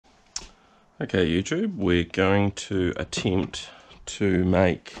Okay, YouTube, we're going to attempt to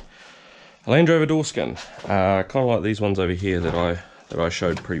make a Land Rover door skin, kind of like these ones over here that I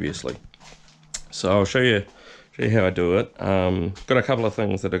showed previously. So I'll show you how I do it. Got a couple of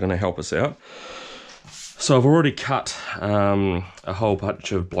things that are going to help us out. So I've already cut a whole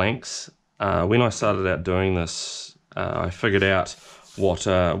bunch of blanks. When I started out doing this, I figured out what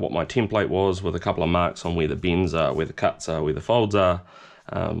my template was, with a couple of marks on where the bends are, where the cuts are, where the folds are,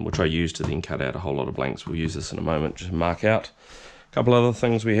 which I used to then cut out a whole lot of blanks. We'll use this in a moment, just mark out. A couple other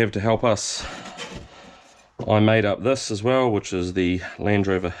things we have to help us. I made up this as well, which is the Land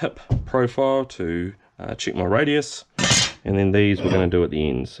Rover hip profile to check my radius, and then these we're going to do at the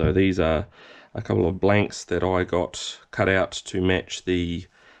end. So these are a couple of blanks that I got cut out to match the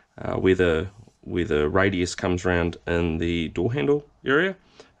where the radius comes around in the door handle area.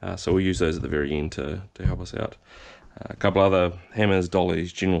 So we'll use those at the very end to help us out. A couple other hammers,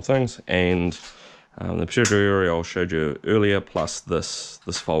 dollies, general things, and the potato area I showed you earlier, plus this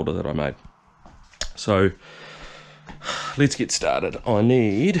folder that I made. So let's get started. I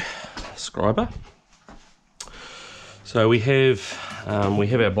need a scriber. So we have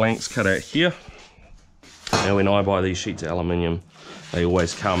our blanks cut out here. Now when I buy these sheets of aluminium, they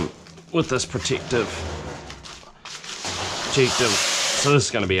always come with this protective. So this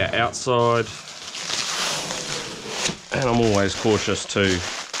is going to be our outside, and I'm always cautious to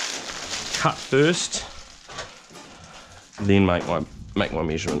cut first, then make my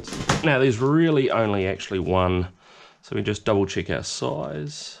measurements. Now there's really only actually one, so we just double check our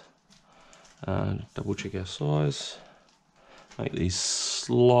size. Make these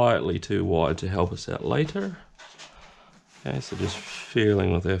slightly too wide to help us out later. Okay, so just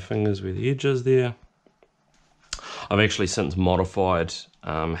feeling with our fingers where the edge is there. I've actually since modified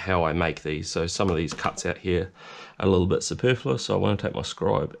how I make these, so some of these cuts out here are a little bit superfluous, so I want to take my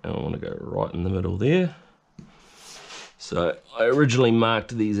scribe and I want to go right in the middle there. So I originally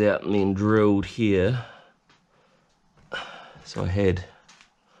marked these out and then drilled here, so I had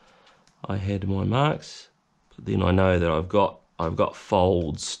my marks, but then I know that I've got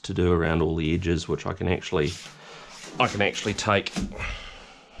folds to do around all the edges, which I can actually take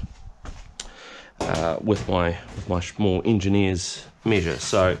with my small engineer's measure.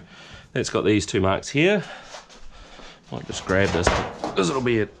 So that's got these two marks here. Might just grab this because it'll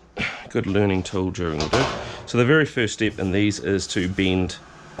be a good learning tool during the do. So the very first step in these is to bend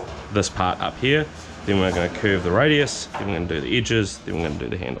this part up here. Then we're going to curve the radius. Then we're going to do the edges. Then we're going to do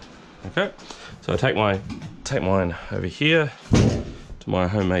the handle. Okay. So I take mine over here to my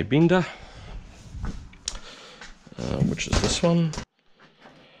homemade bender, which is this one.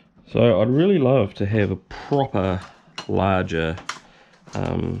 So I'd really love to have a proper larger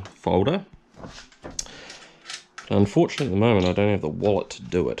folder. Unfortunately at the moment I don't have the wallet to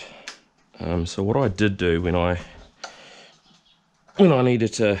do it. So what I did do when I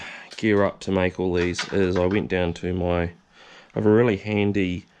needed to gear up to make all these is I went down to I have a really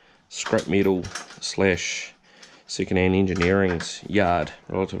handy scrap metal / secondhand engineering's yard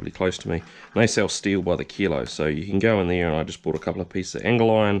relatively close to me, and they sell steel by the kilo, so you can go in there, and I just bought a couple of pieces of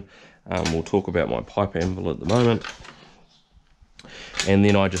angle iron. We'll talk about my pipe anvil at the moment, and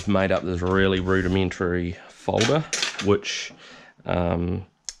then I just made up this really rudimentary folder which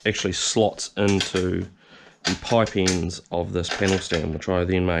actually slots into the pipe ends of this panel stand, which I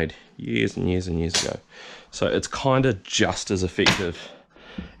then made years and years and years ago. So it's kind of just as effective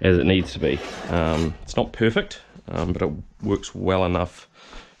as it needs to be. It's not perfect, but it works well enough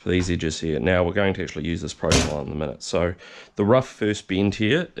for these edges here. Now we're going to actually use this profile in a minute. So the rough first bend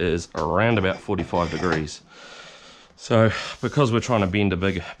here is around about 45 degrees. So because we're trying to bend a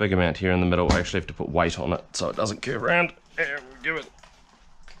big amount here in the middle, I actually have to put weight on it so it doesn't curve around, and we'll give it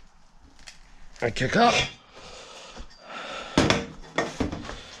a kick up.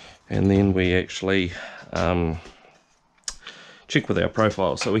 And then we actually check with our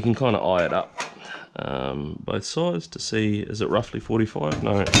profile, so we can kind of eye it up both sides to see, is it roughly 45?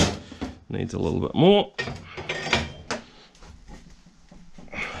 No, it needs a little bit more.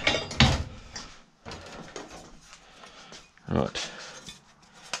 Right,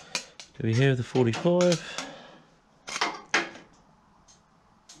 do we have the 45?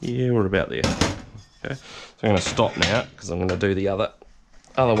 Yeah, we're about there. Okay, so I'm going to stop now because I'm going to do the other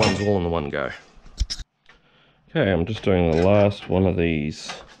ones all in the one go. Okay, I'm just doing the last one of these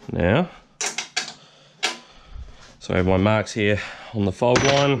now. So I have my marks here on the fold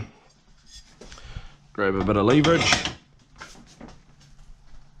line. Grab a bit of leverage.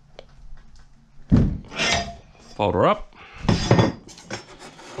 Fold her up.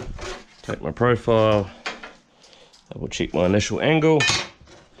 Take my profile. Double check my initial angle.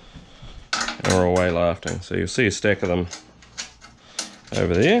 and we're away laughing. So you'll see a stack of them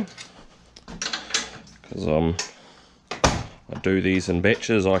over there, because I do these in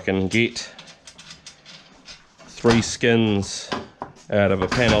batches. I can get 3 skins out of a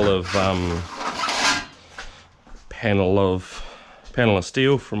panel of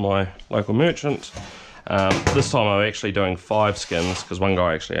steel from my local merchant. This time I'm actually doing 5 skins, because one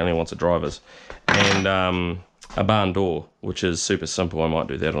guy actually only wants a driver's, and a barn door, which is super simple. I might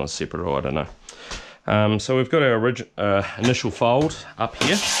do that on a separate, or I don't know. So we've got our initial fold up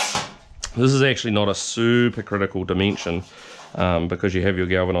here. This is actually not a super critical dimension, because you have your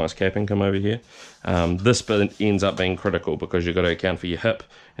galvanized capping come over here. This bit ends up being critical because you've got to account for your hip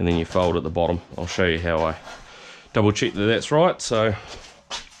and then you fold at the bottom. I'll show you how I double check that that's right. So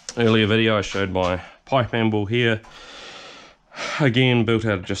earlier video I showed my pipe anvil here, again built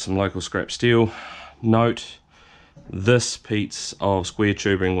out of just some local scrap steel. Note this piece of square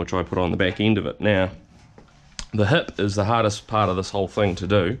tubing which I put on the back end of it. Now the hip is the hardest part of this whole thing to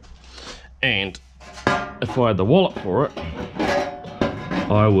do, and if I had the wallet for it,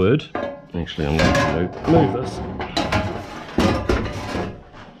 I would, actually I'm going to move this.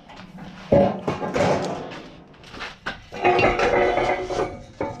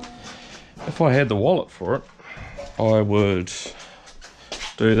 If I had the wallet for it, I would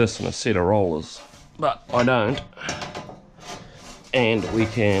do this in a set of rollers, but I don't, and we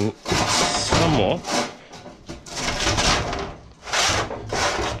can somewhat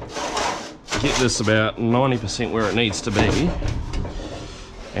get this about 90% where it needs to be,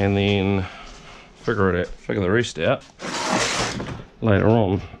 and then figure the rest out later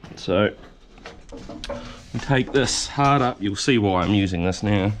on. So we take this hard up, you'll see why I'm using this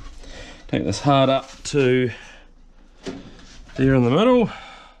now. Take this hard up to there in the middle,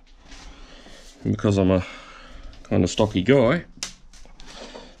 and because I'm a kind of stocky guy,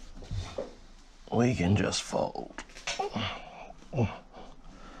 we can just fold.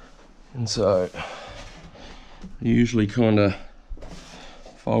 And so I usually kind of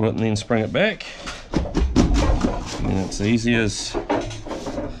fold it and then spring it back, and it's easy as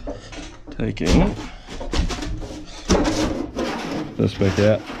taking this back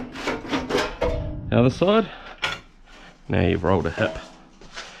out the other side. Now you've rolled a hip,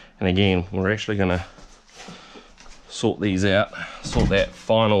 and again we're actually going to sort these out, sort that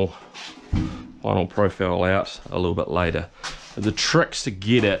final profile out a little bit later. But the trick's to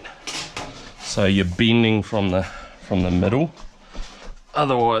get it so you're bending from the middle.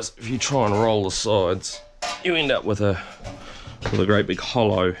 Otherwise, if you try and roll the sides, you end up with a great big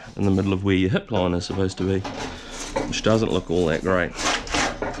hollow in the middle of where your hip line is supposed to be, which doesn't look all that great.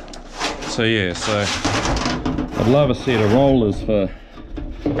 So yeah, so I'd love a set of rollers for a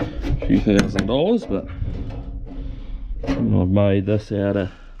few $1,000s, but I've made this out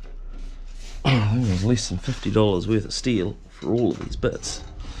of, I think it was less than $50 worth of steel for all of these bits.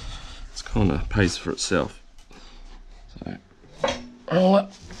 It's kind of pays for itself. So roll it.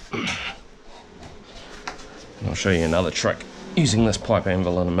 And I'll show you another trick using this pipe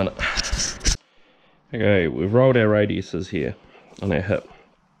anvil in a minute. Okay, we've rolled our radiuses here on our hip.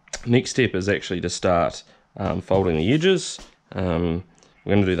 Next step is actually to start folding the edges. We're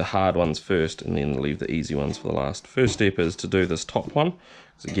going to do the hard ones first and then leave the easy ones for the last. First step is to do this top one,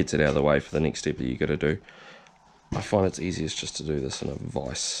 because it gets it out of the way for the next step that you got to do. I find it's easiest just to do this in a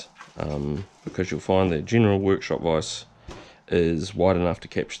vise, because you'll find the general workshop vise is wide enough to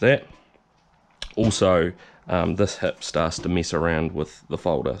capture that. Also, this hip starts to mess around with the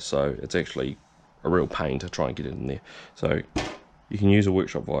folder, so it's actually a real pain to try and get it in there. So you can use a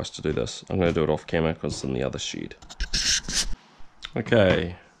workshop vise to do this. I'm going to do it off camera because it's in the other shed.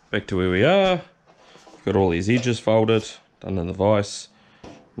 Okay, back to where we are. We've got all these edges folded, done in the vise.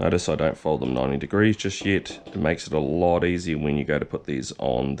 Notice I don't fold them 90 degrees just yet. It makes it a lot easier when you go to put these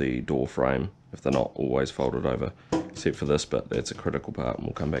on the door frame, if they're not always folded over, except for this bit. That's a critical part, and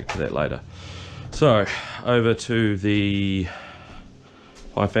we'll come back to that later. So, over to the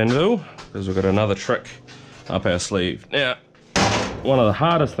pipe anvil, because we've got another trick up our sleeve. Now, one of the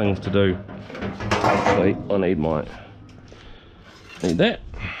hardest things to do, actually, I need that.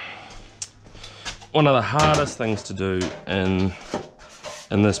 One of the hardest things to do in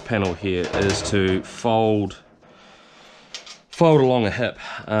this panel here is to fold along a hip.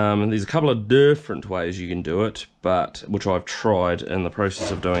 And there's a couple of different ways you can do it, but which I've tried in the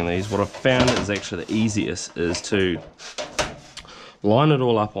process of doing these. What I've found is actually the easiest is to line it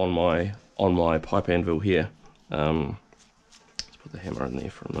all up on my pipe anvil here. Let's put the hammer in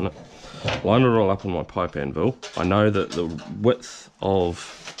there for a minute. Line it all up on my pipe anvil. I know that the width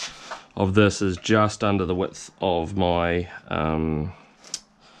of this is just under the width of my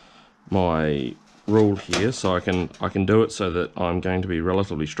my rule here, so I can do it so that I'm going to be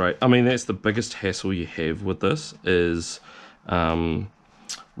relatively straight. I mean, that's the biggest hassle you have with this, is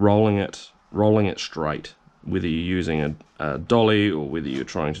rolling it straight, whether you're using a dolly or whether you're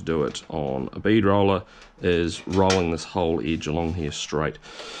trying to do it on a bead roller, is rolling this whole edge along here straight.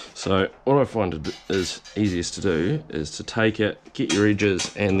 So what I find is easiest to do is to take it, get your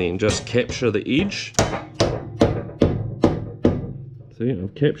edges, and then just capture the edge. See,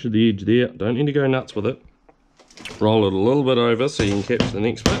 I've captured the edge there. Don't need to go nuts with it. Roll it a little bit over so you can capture the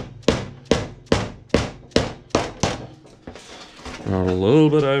next bit. Roll a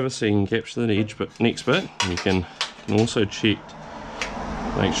little bit over so you can capture the edge, but next bit. You can also check,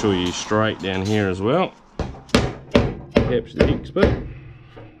 make sure you're straight down here as well. Capture the next bit.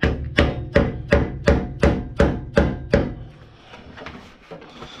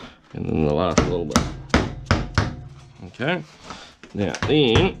 And then the last little bit. Okay. Now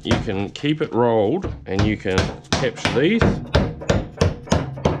then you can keep it rolled and you can capture these.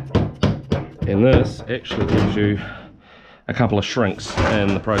 And this actually gives you a couple of shrinks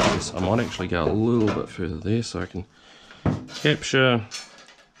in the process. I might actually go a little bit further there so I can capture,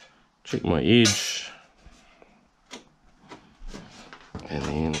 check my edge, and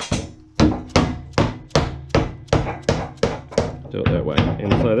then do it that way.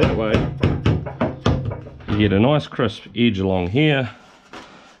 And so that way you get a nice crisp edge along here.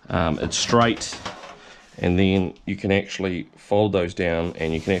 It's straight, and then you can actually fold those down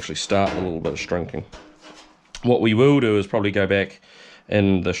and you can actually start a little bit of shrinking. What we will do is probably go back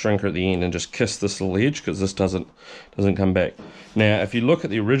in the shrinker at the end and just kiss this little edge, because this doesn't come back. Now if you look at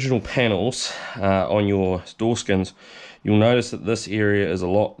the original panels on your door skins, you'll notice that this area is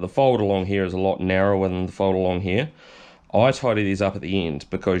the fold along here is a lot narrower than the fold along here. I tidy these up at the end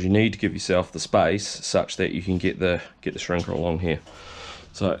because you need to give yourself the space such that you can get the shrinker along here.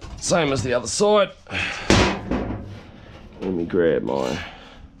 So same as the other side. Let me grab my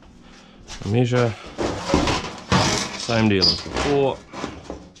measure. Same deal as before.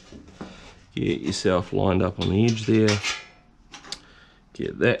 Get yourself lined up on the edge there.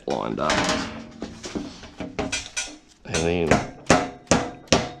 Get that lined up. And then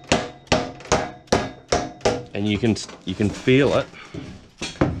you can feel it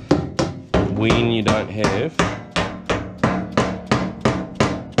when you don't have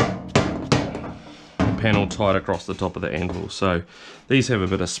the panel tied across the top of the anvil. So these have a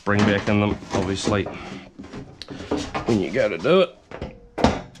bit of spring back in them, obviously, when you go to do it.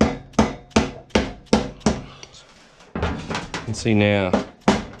 You can see now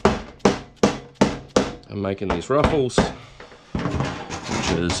I'm making these ruffles,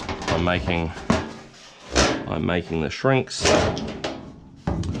 which is I'm making the shrinks,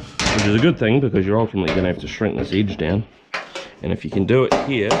 which is a good thing because you're ultimately going to have to shrink this edge down, and if you can do it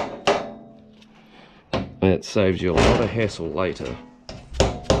here, it saves you a lot of hassle later.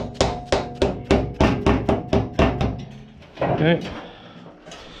 Okay,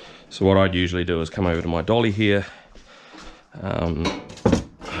 so what I'd usually do is come over to my dolly here, come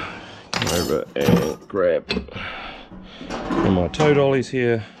over and grab one of my toe dollies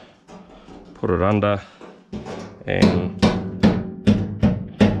here, put it under, and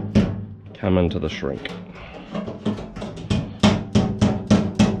come into the shrink.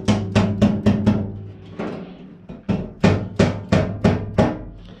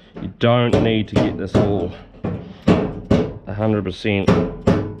 You don't need to get this all 100%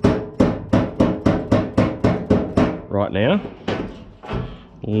 right now.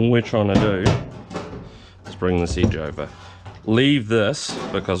 All we're trying to do is bring this edge over. Leave this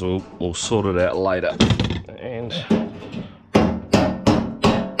because we'll sort it out later. And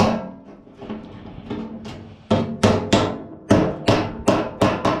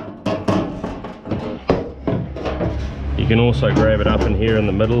you can also grab it up in here in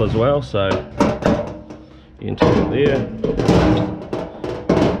the middle as well, so you can take it there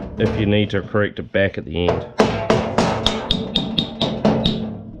if you need to correct it back at the end.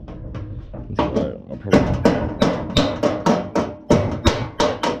 So I'll probably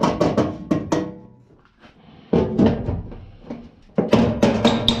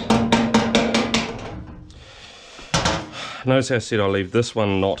notice how I said I leave this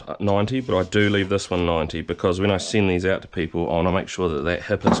one not 90, but I do leave this one 90 because when I send these out to people, I want to make sure that that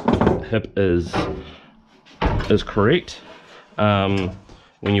hip is correct.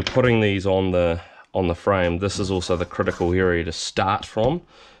 When you're putting these on the frame, this is also the critical area to start from.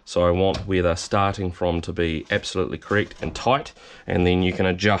 So I want where they're starting from to be absolutely correct and tight, and then you can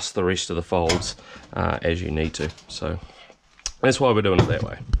adjust the rest of the folds as you need to. So that's why we're doing it that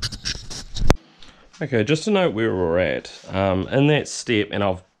way. Okay, just to note where we're at, in that step, and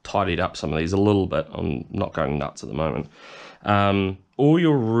I've tidied up some of these a little bit. I'm not going nuts at the moment. All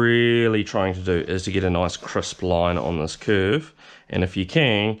you're really trying to do is to get a nice crisp line on this curve, and if you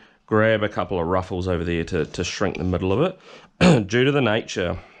can, grab a couple of ruffles over there to shrink the middle of it. Due to the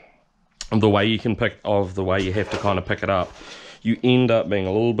nature of the way you have to kind of pick it up, you end up being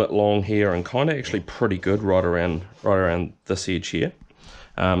a little bit long here and kind of actually pretty good right around this edge here.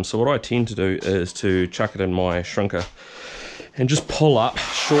 So what I tend to do is to chuck it in my shrinker and just pull up,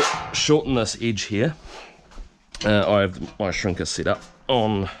 shorten this edge here. I have my shrinker set up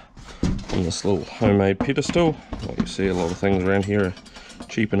on this little homemade pedestal. Like you see, a lot of things around here are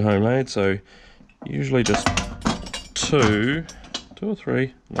cheap and homemade, so usually just two or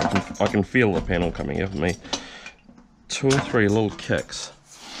three, I can feel the panel coming up at me, 2 or 3 little kicks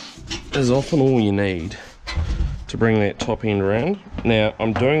is often all you need to bring that top end around. Now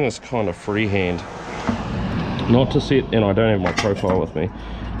I'm doing this kind of freehand, not to set, and I don't have my profile with me,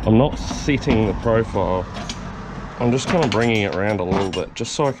 I'm not setting the profile, I'm just kind of bringing it around a little bit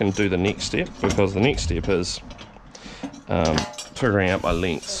just so I can do the next step, because the next step is figuring out my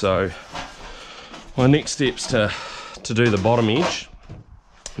length. So my next step's to do the bottom edge.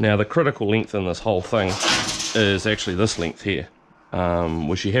 Now the critical length in this whole thing is actually this length here,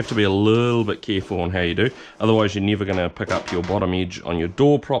 which you have to be a little bit careful on how you do, otherwise you're never going to pick up your bottom edge on your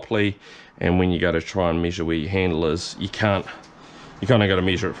door properly, and when you go to try and measure where your handle is, you kind of got to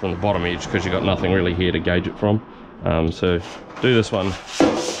measure it from the bottom edge because you've got nothing really here to gauge it from. So do this one,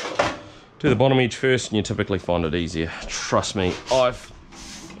 do the bottom edge first, and you typically find it easier. Trust me, I've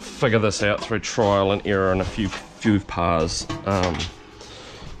figured this out through trial and error and a few pars,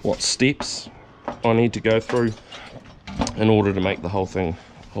 what steps I need to go through in order to make the whole thing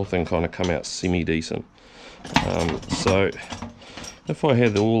kind of come out semi-decent. So if I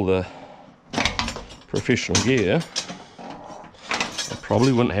had all the professional gear, I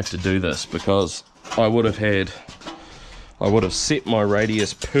probably wouldn't have to do this, because I would have set my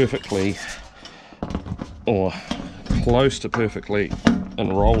radius perfectly, or close to perfectly,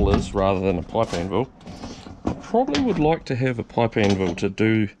 in rollers rather than a pipe anvil. I probably would like to have a pipe anvil to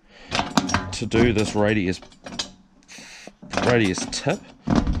do this radius tip,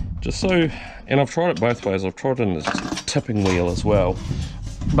 just so, and I've tried it both ways. I've tried it in this tipping wheel as well,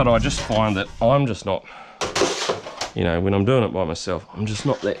 but I just find that I'm just not, you know, when I'm doing it by myself, I'm just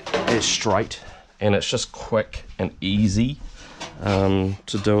not that straight, and it's just quick and easy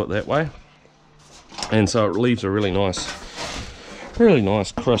to do it that way, and so it leaves a really nice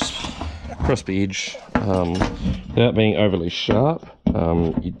crisp edge without being overly sharp.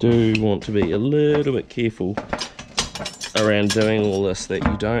 You do want to be a little bit careful around doing all this, that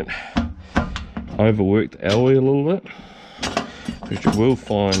you don't overwork the alloy a little bit, because you will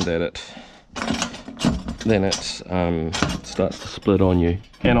find that it starts to split on you.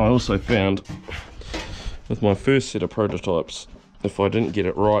 And I also found with my first set of prototypes, if I didn't get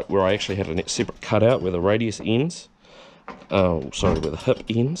it right, where I actually had a separate cutout where the radius ends, where the hip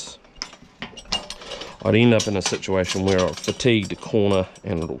ends, I'd end up in a situation where I've fatigued a corner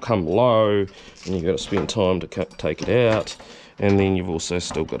and it'll come low, and you've got to spend time to take it out, and then you've also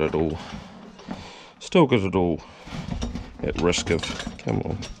still got it all at risk of,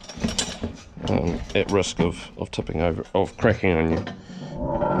 at risk of tipping over, of cracking on you.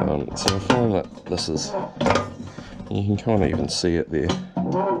 So I find that this is, you can kind of even see it there,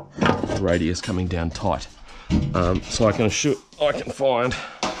 the radius coming down tight. So I can find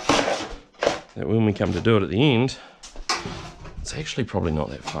that when we come to do it at the end, it's actually probably not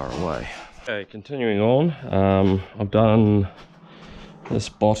that far away. Okay, continuing on, I've done this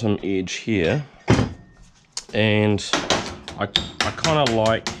bottom edge here, and I kind of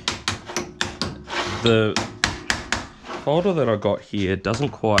like the folder that I got here doesn't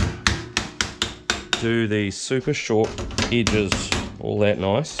quite do these super short edges all that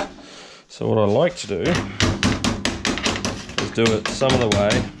nice. So what I like to do is do it some of the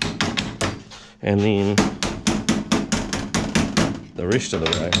way, and then the rest of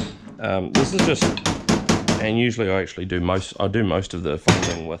the way. This is just, and usually I actually do most of the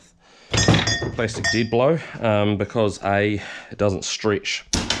folding with plastic dead blow, because A, it doesn't stretch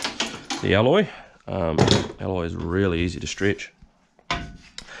the alloy. Alloy is really easy to stretch,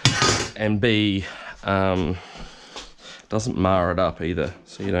 and B, doesn't mar it up either,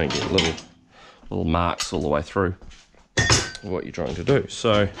 so you don't get little marks all the way through what you're trying to do.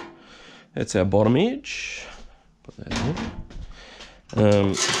 So that's our bottom edge. Put that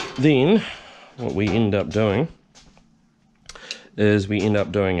in. Then what we end up doing is we end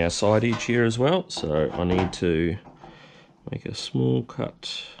up doing our side edge here as well. So I need to make a small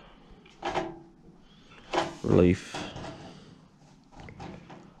cut relief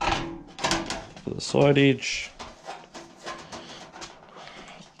for the side edge,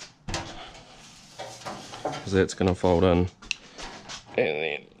 because that's going to fold in, and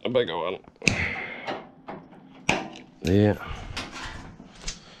then a bigger one there.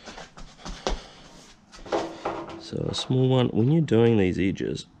 So a small one. When you're doing these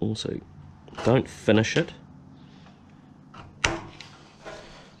edges, also don't finish it.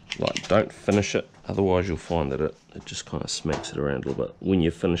 Like, don't finish it, otherwise you'll find that it just kind of smacks it around a little bit when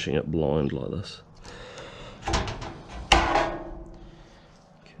you're finishing it blind like this.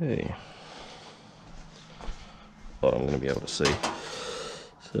 Okay. But I'm going to be able to see.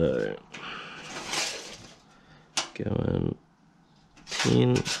 So, go in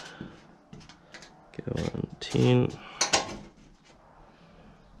 10, go in 10.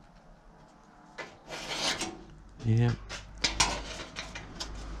 Yeah.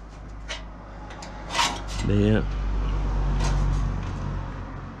 There.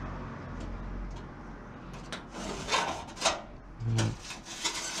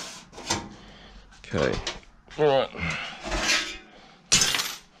 Okay. All right.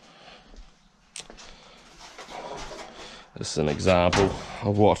 This is an example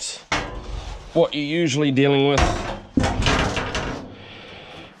of what you're usually dealing with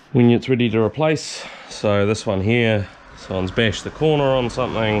when it's ready to replace. So this one here, someone's bashed the corner on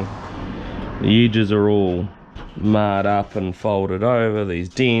something. The edges are all marred up and folded over. These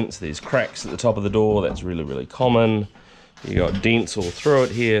dents, these cracks at the top of the door, that's really, really common. You got dents all through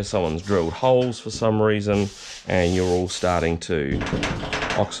it here. Someone's drilled holes for some reason, and you're all starting to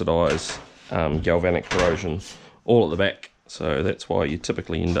oxidize, galvanic corrosion all at the back. So that's why you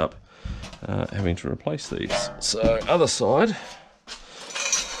typically end up having to replace these. So other side,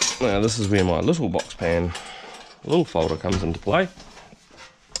 now this is where my little box pan, little folder comes into play.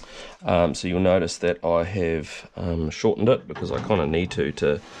 So you'll notice that I have shortened it because I kind of need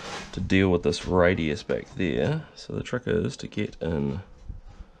to deal with this radius back there. So the trick is to get in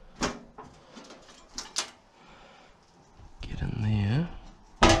there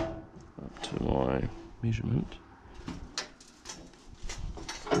up to my measurement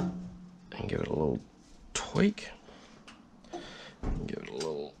and give it a little tweak and give it a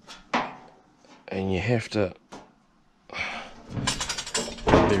little, and you have to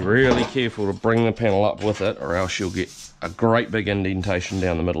be really careful to bring the panel up with it, or else you'll get a great big indentation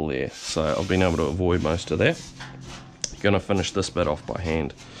down the middle there. So I've been able to avoid most of that. You're going to finish this bit off by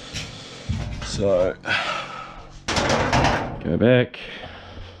hand. So go back,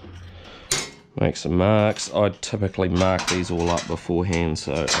 make some marks. I typically mark these all up beforehand,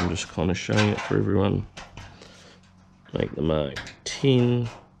 so I'm just kind of showing it for everyone. Make the mark 10,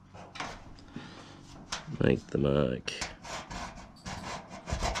 make the mark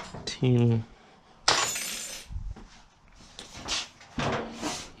 10.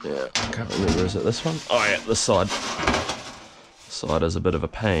 Yeah, I can't remember, is it this one? Oh yeah, this side. This side is a bit of a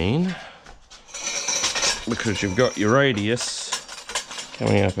pain because you've got your radius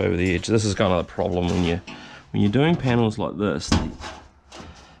coming up over the edge. This is kind of the problem when you're doing panels like this.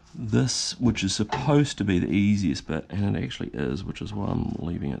 This, which is supposed to be the easiest bit, and it actually is, which is why I'm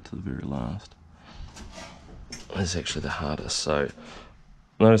leaving it to the very last, is actually the hardest. So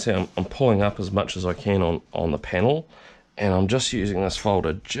notice how I'm pulling up as much as I can on the panel, and I'm just using this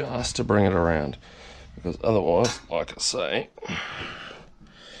folder just to bring it around, because otherwise, like I say,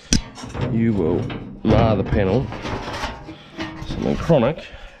 you will mar the panel, something chronic,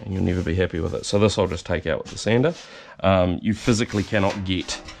 and you'll never be happy with it. So this I'll just take out with the sander. You physically cannot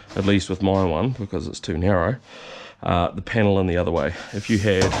get, at least with my one, because it's too narrow, the panel in the other way. If you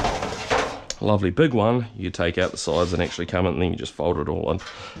had a lovely big one, you take out the sides and actually come in, and then you just fold it all in.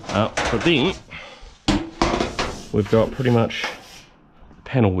 But then we've got pretty much the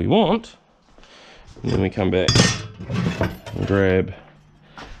panel we want, and then we come back and grab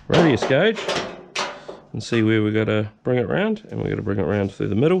radius gauge and see where we're going to bring it around, and we're going to bring it around through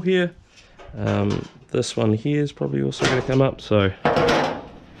the middle here. This one here is probably also going to come up, so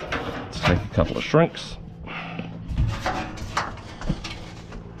let's take a couple of shrinks.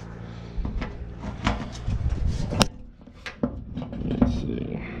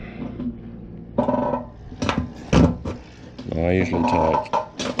 I usually take,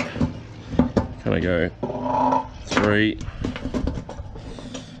 kind of go 3.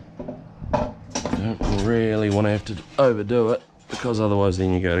 Don't really want to have to overdo it, because otherwise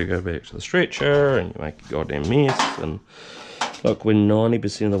then you got to go back to the stretcher and you make a goddamn mess. And look, we're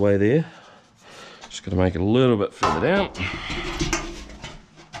 90% of the way there. Just got to make it a little bit further down.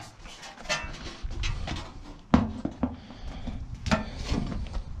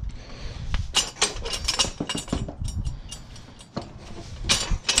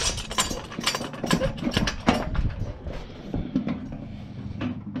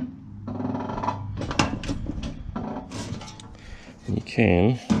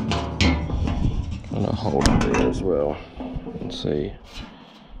 can kind of hold it there as well and see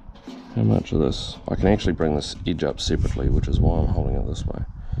how much of this. I can actually bring this edge up separately, which is why I'm holding it this way.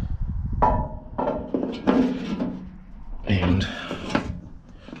 And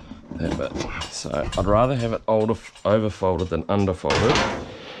that bit. So I'd rather have it overfolded than underfolded,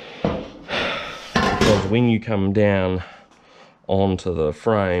 because when you come down onto the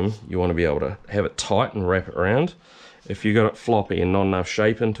frame, you want to be able to have it tight and wrap it around. If you got it floppy and not enough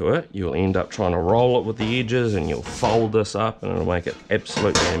shape into it, you'll end up trying to roll it with the edges, and you'll fold this up and it'll make it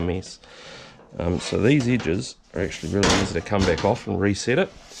absolutely a mess. So these edges are actually really easy to come back off and reset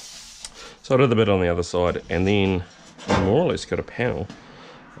it. So I did the bit on the other side, and then I more or less got a panel.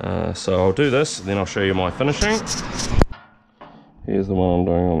 So I'll do this, and then I'll show you my finishing. Here's the one I'm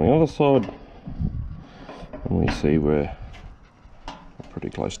doing on the other side, and we see we're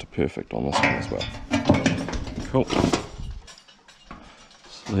pretty close to perfect on this one as well. Cool.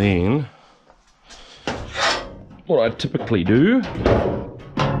 So then, what I typically do,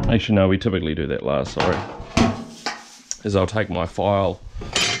 actually no, we typically do that last, sorry, is I'll take my file,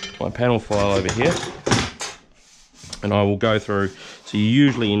 my panel file over here, and I will go through. So you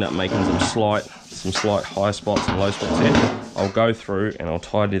usually end up making some slight high spots and low spots here. I'll go through and I'll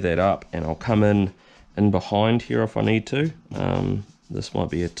tidy that up, and I'll come in behind here if I need to. This might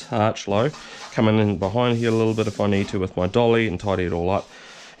be a touch low. Coming in behind here a little bit if I need to with my dolly, and tidy it all up.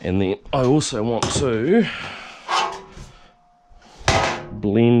 And then I also want to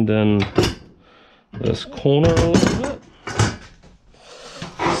blend in this corner a little bit.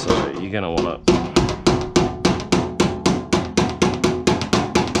 So you're going to want to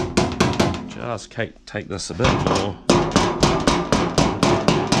just take this a bit more,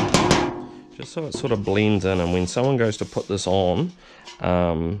 just so it sort of blends in, and when someone goes to put this on,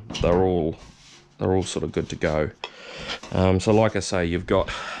 they're all sort of good to go. So like I say, you've got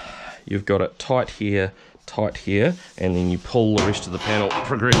it tight here, and then you pull the rest of the panel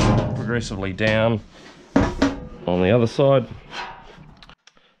progressively down on the other side.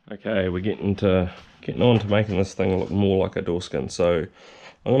 Okay, we're getting on to making this thing look more like a door skin. So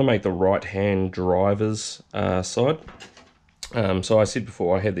I'm going to make the right hand driver's side. So I said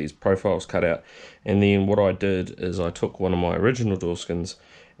before, I had these profiles cut out, and then what I did is I took one of my original door skins,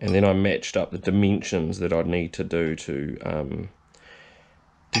 and then I matched up the dimensions that I'd need to do to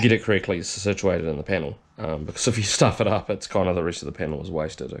get it correctly situated in the panel. Because if you stuff it up, it's kind of the rest of the panel is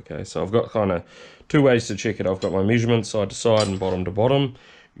wasted. Okay, so I've got kind of two ways to check it. I've got my measurements side to side and bottom to bottom.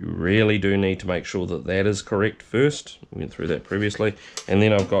 You really do need to make sure that that is correct first. We went through that previously. And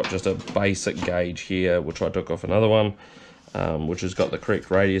then I've got just a basic gauge here, which I took off another one, which has got the correct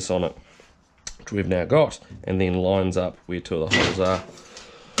radius on it, which we've now got, and then lines up where two of the holes are.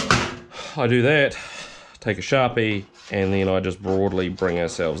 I do that, take a Sharpie, and then I just broadly bring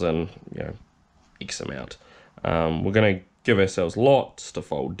ourselves in, X amount. We're going to give ourselves lots to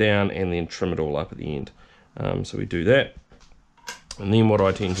fold down and then trim it all up at the end. So we do that. And then what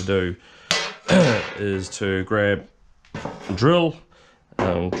I tend to do is to grab a drill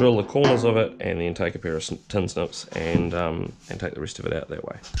the corners of it, and then take a pair of tin snips and take the rest of it out that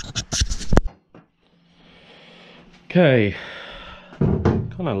way. Okay,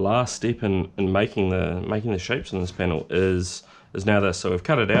 kind of last step in making the shapes in this panel is now this. So we've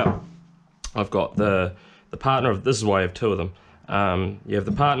cut it out. I've got the partner of, this is why I have two of them. You have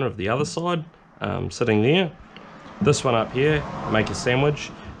the partner of the other side sitting there. This one up here, make a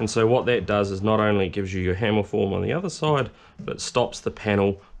sandwich, and so what that does is not only gives you your hammer form on the other side, but it stops the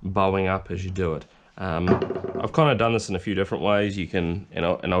panel bowing up as you do it. I've kind of done this in a few different ways. You can, and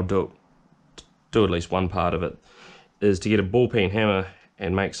I'll do at least one part of it, is to get a ball peen hammer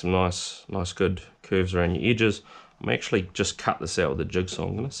and make some nice good curves around your edges. I'm actually just cut this out with a jigsaw.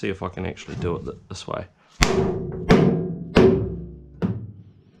 I'm going to see if I can actually do it this way.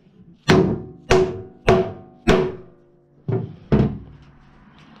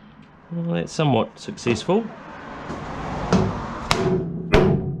 Well, that's somewhat successful.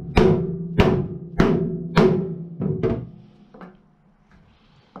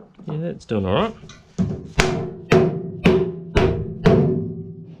 Yeah, that's doing all right.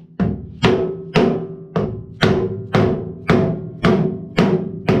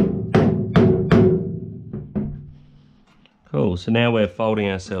 Cool, so now we're folding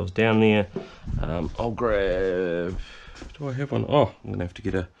ourselves down there. I'll grab, do I have one? Oh, I'm gonna have to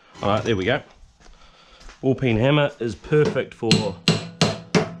get a, all right, there we go. Ball peen hammer is perfect for these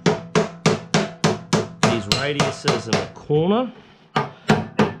radiuses in the corner.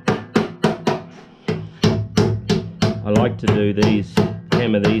 I like to do these,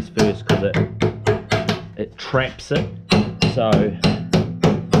 hammer these first, because it traps it. So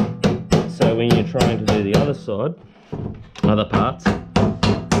so when you're trying to do the other side, other parts,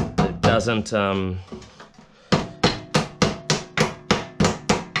 it doesn't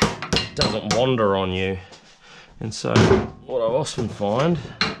wander on you. And so what I often find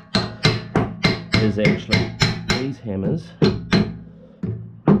is actually these hammers,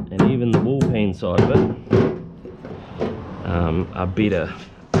 and even the ball peen side of it, are better.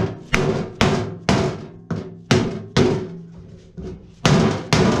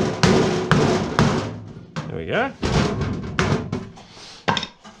 There we go.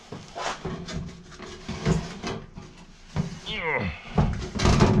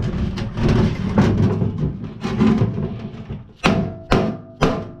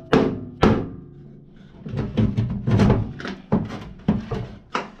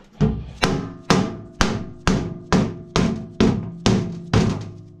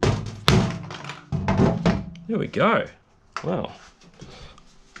 There we go. Well,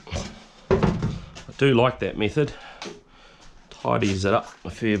 I do like that method. Tidies it up a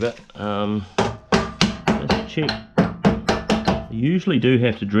fair bit. Just check. You usually do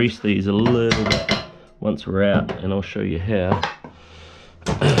have to dress these a little bit once we're out, and I'll show you how.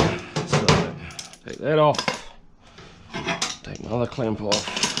 So, take that off. Take my other clamp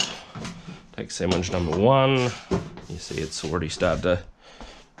off. Take sandwich number 1. You see it's already started to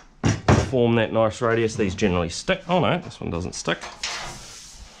form that nice radius. These generally stick. Oh no, this one doesn't stick.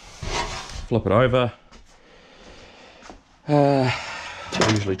 Flip it over. I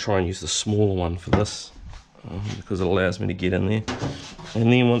usually try and use the smaller one for this because it allows me to get in there.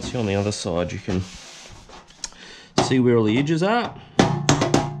 And then once you're on the other side, you can see where all the edges are.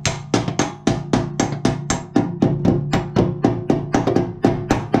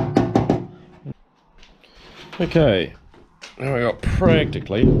 Okay. Now we got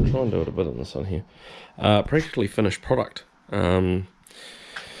practically, I'll try and do it a bit in the sun here, practically finished product.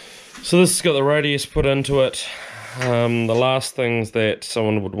 So this has got the radius put into it. The last things that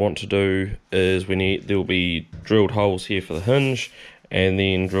someone would want to do is there'll be drilled holes here for the hinge, and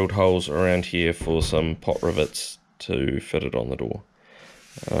then drilled holes around here for some pot rivets to fit it on the door.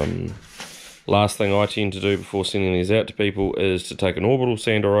 Last thing I tend to do before sending these out to people is to take an orbital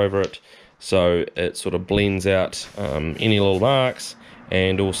sander over it, so it sort of blends out any little marks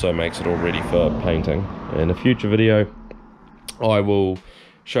and also makes it all ready for painting. In a future video I will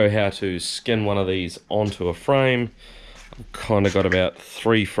show how to skin one of these onto a frame. I've kind of got about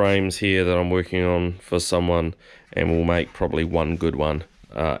 3 frames here that I'm working on for someone, and we'll make probably one good one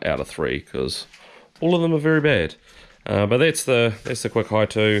out of 3, because all of them are very bad. But that's the quick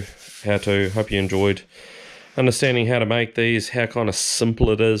how-to. Hope you enjoyed understanding how to make these, how kind of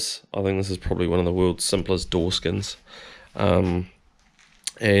simple it is. I think this is probably one of the world's simplest door skins. Yeah,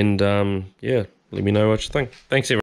 let me know what you think. Thanks everyone.